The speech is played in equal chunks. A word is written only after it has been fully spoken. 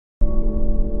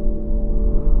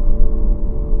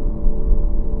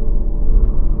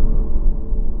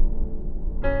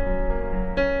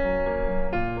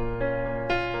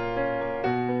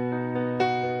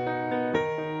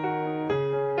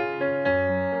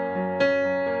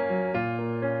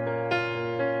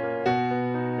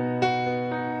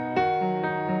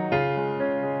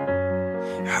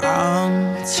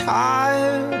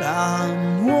tired,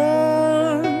 I'm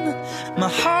worn. My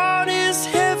heart is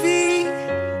heavy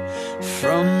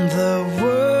from the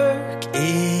work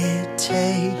it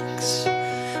takes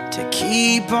to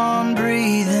keep on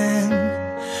breathing.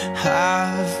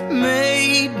 I've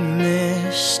made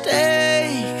mistakes,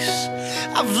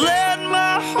 I've let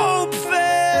my hope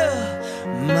fail.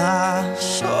 My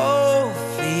soul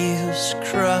feels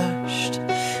crushed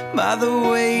by the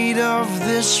weight of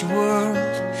this world,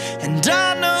 and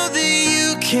I know that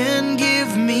you can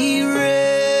give me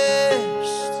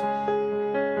rest.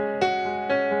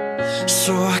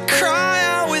 So I cry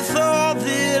out with all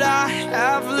that I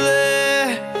have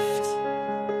left.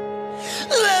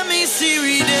 Let me see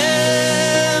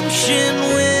redemption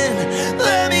win.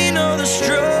 Let me know the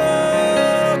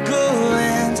struggle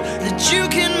ends, that you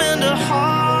can mend a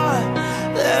heart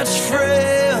that's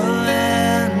frail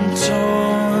and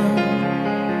torn.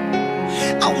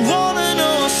 I wanna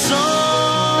know a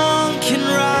song can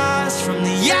rise from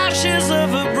the ashes of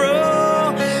a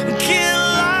broken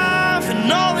life,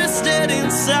 and all that's dead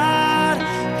inside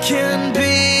can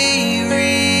be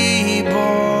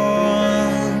reborn.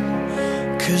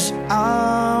 'Cause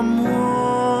I'm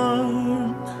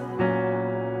worn.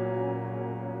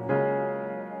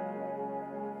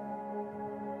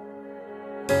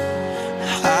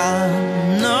 I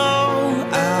know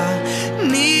I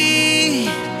need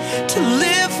to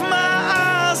lift my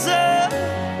eyes up,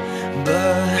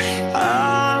 but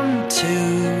I'm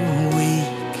too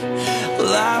weak.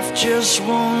 Life just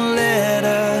won't let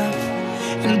up,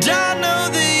 and I know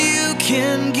that you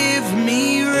can give me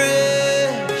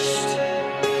rest.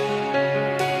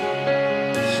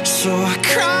 So I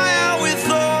cry out with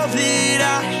all that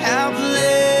I have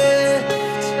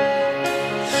left.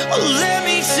 Oh, let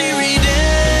me see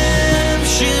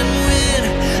redemption win.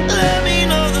 Let me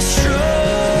know the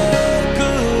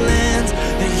struggle ends,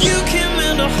 that you can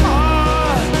mend a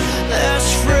heart that's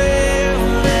frail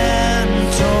and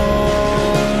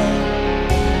torn.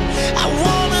 I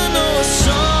wanna know a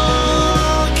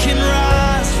song can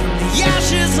rise from the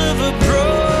ashes of a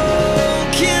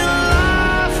broken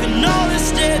life, and all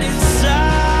that's dead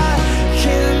inside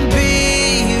can be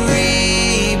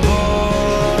reborn.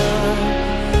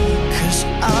 'Cause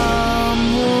I'm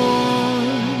worn,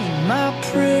 and my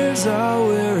prayers are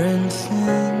wearing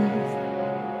thin.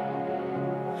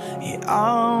 Yeah,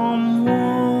 I'm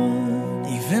worn,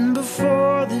 even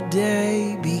before the day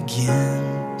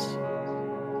begins.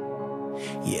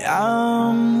 Yeah,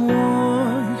 I'm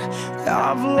worn,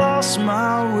 I've lost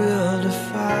my will to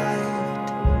fight.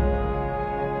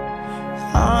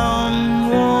 I'm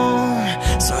worn,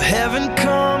 so heaven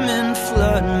come and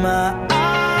flood my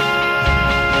eyes.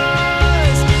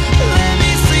 Let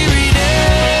me see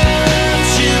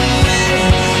redemption win.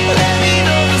 Let me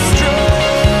know the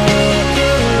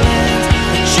struggle ends,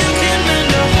 that you can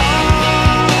mend a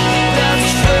heart that's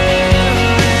frail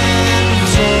and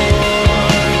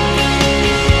torn.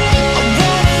 I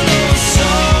wanna know a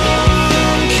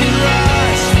song can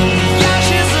rise from the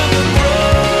ashes of a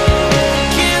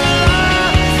broken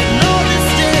life, and all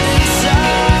that's dead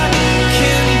inside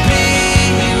can be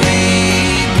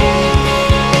reborn.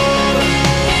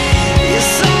 Yes,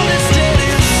 all that's dead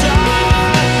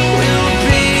inside will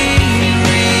be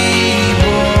reborn.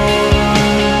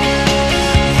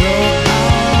 Though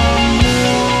I'm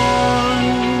worn,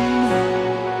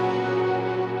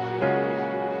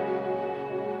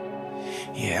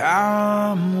 yeah,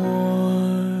 I'm worn.